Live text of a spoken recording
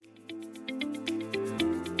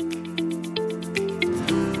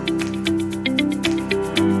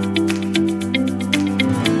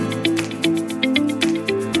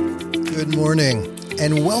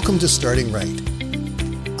and welcome to Starting Right.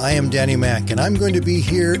 I am Danny Mack, and I'm going to be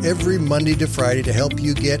here every Monday to Friday to help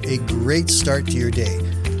you get a great start to your day.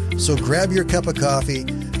 So grab your cup of coffee,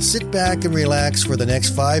 sit back and relax for the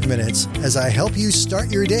next 5 minutes as I help you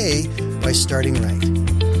start your day by starting right.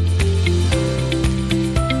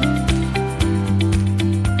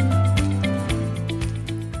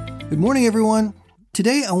 Good morning, everyone.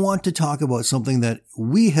 Today I want to talk about something that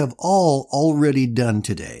we have all already done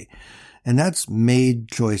today, and that's made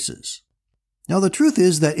choices. Now, the truth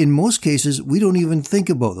is that in most cases, we don't even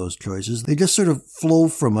think about those choices. They just sort of flow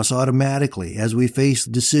from us automatically as we face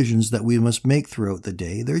decisions that we must make throughout the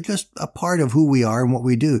day. They're just a part of who we are and what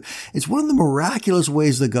we do. It's one of the miraculous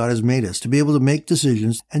ways that God has made us to be able to make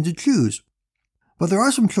decisions and to choose. But there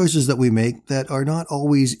are some choices that we make that are not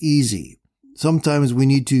always easy. Sometimes we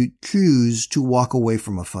need to choose to walk away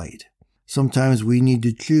from a fight. Sometimes we need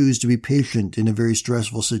to choose to be patient in a very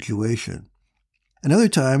stressful situation. And other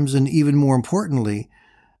times, and even more importantly,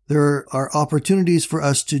 there are opportunities for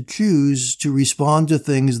us to choose to respond to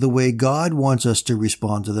things the way God wants us to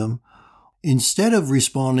respond to them, instead of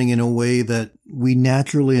responding in a way that we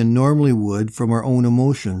naturally and normally would from our own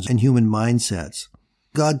emotions and human mindsets.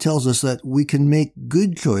 God tells us that we can make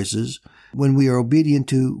good choices when we are obedient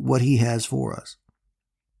to what He has for us.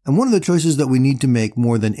 And one of the choices that we need to make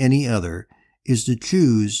more than any other is to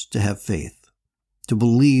choose to have faith, to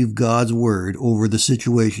believe God's word over the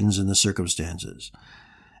situations and the circumstances.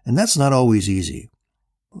 And that's not always easy.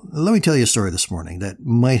 Let me tell you a story this morning that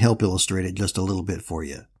might help illustrate it just a little bit for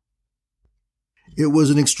you. It was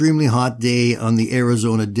an extremely hot day on the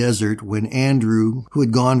Arizona desert when Andrew, who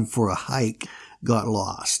had gone for a hike, got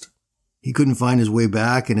lost. He couldn't find his way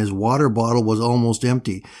back, and his water bottle was almost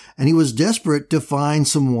empty, and he was desperate to find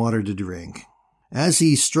some water to drink. As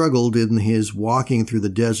he struggled in his walking through the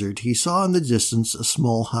desert, he saw in the distance a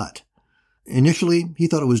small hut. Initially, he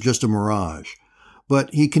thought it was just a mirage,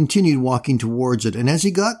 but he continued walking towards it, and as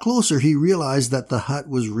he got closer, he realized that the hut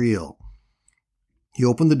was real. He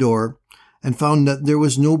opened the door and found that there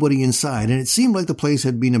was nobody inside, and it seemed like the place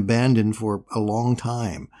had been abandoned for a long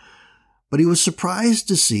time. But he was surprised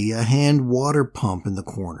to see a hand water pump in the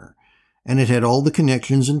corner, and it had all the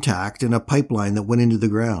connections intact and a pipeline that went into the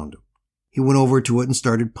ground. He went over to it and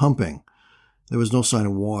started pumping. There was no sign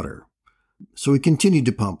of water. So he continued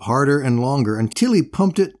to pump harder and longer until he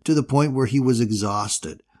pumped it to the point where he was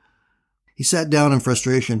exhausted. He sat down in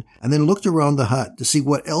frustration and then looked around the hut to see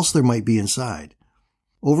what else there might be inside.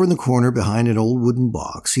 Over in the corner behind an old wooden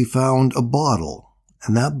box, he found a bottle,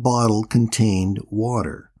 and that bottle contained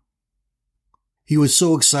water. He was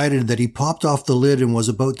so excited that he popped off the lid and was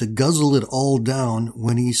about to guzzle it all down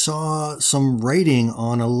when he saw some writing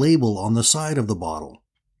on a label on the side of the bottle.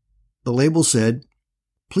 The label said,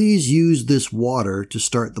 "Please use this water to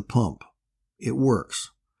start the pump. It works.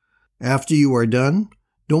 After you are done,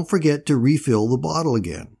 don't forget to refill the bottle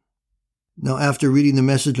again." Now, after reading the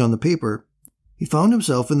message on the paper, he found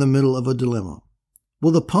himself in the middle of a dilemma.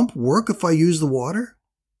 Will the pump work if I use the water?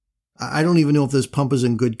 I don't even know if this pump is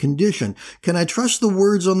in good condition. Can I trust the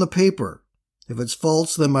words on the paper? If it's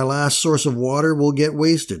false, then my last source of water will get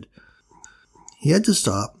wasted. He had to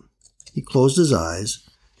stop. He closed his eyes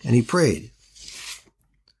and he prayed.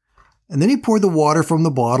 And then he poured the water from the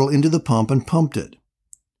bottle into the pump and pumped it.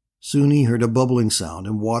 Soon he heard a bubbling sound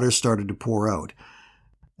and water started to pour out.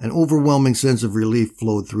 An overwhelming sense of relief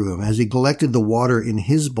flowed through him as he collected the water in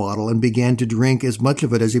his bottle and began to drink as much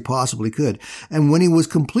of it as he possibly could. And when he was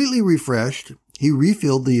completely refreshed, he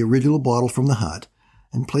refilled the original bottle from the hut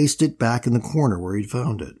and placed it back in the corner where he'd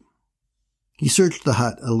found it. He searched the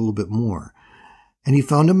hut a little bit more, and he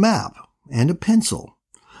found a map and a pencil.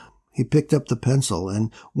 He picked up the pencil and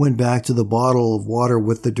went back to the bottle of water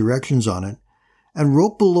with the directions on it and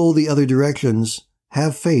wrote below the other directions,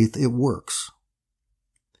 "Have faith, it works."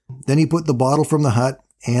 Then he put the bottle from the hut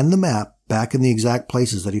and the map back in the exact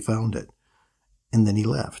places that he found it. And then he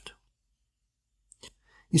left.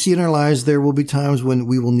 You see, in our lives, there will be times when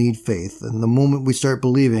we will need faith. And the moment we start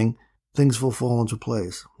believing, things will fall into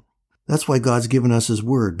place. That's why God's given us His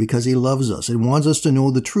Word, because He loves us and wants us to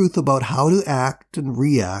know the truth about how to act and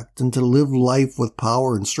react and to live life with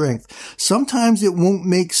power and strength. Sometimes it won't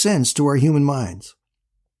make sense to our human minds.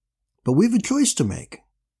 But we have a choice to make.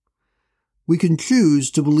 We can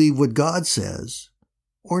choose to believe what God says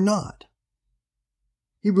or not.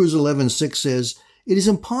 Hebrews 11:6 says, "It is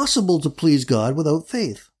impossible to please God without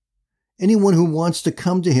faith. Anyone who wants to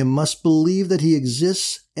come to Him must believe that He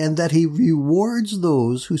exists and that He rewards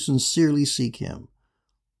those who sincerely seek Him."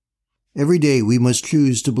 Every day we must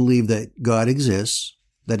choose to believe that God exists,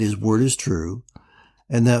 that His Word is true,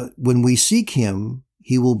 and that when we seek Him,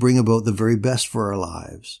 He will bring about the very best for our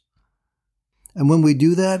lives. And when we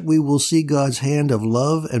do that, we will see God's hand of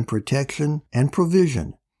love and protection and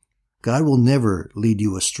provision. God will never lead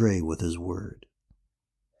you astray with His word.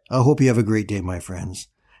 I hope you have a great day, my friends.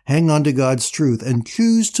 Hang on to God's truth and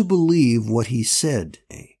choose to believe what He said.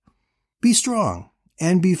 Be strong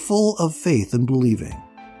and be full of faith and believing.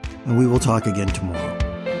 And we will talk again tomorrow.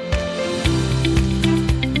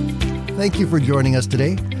 Thank you for joining us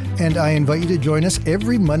today, and I invite you to join us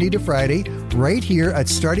every Monday to Friday right here at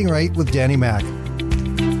Starting Right with Danny Mac.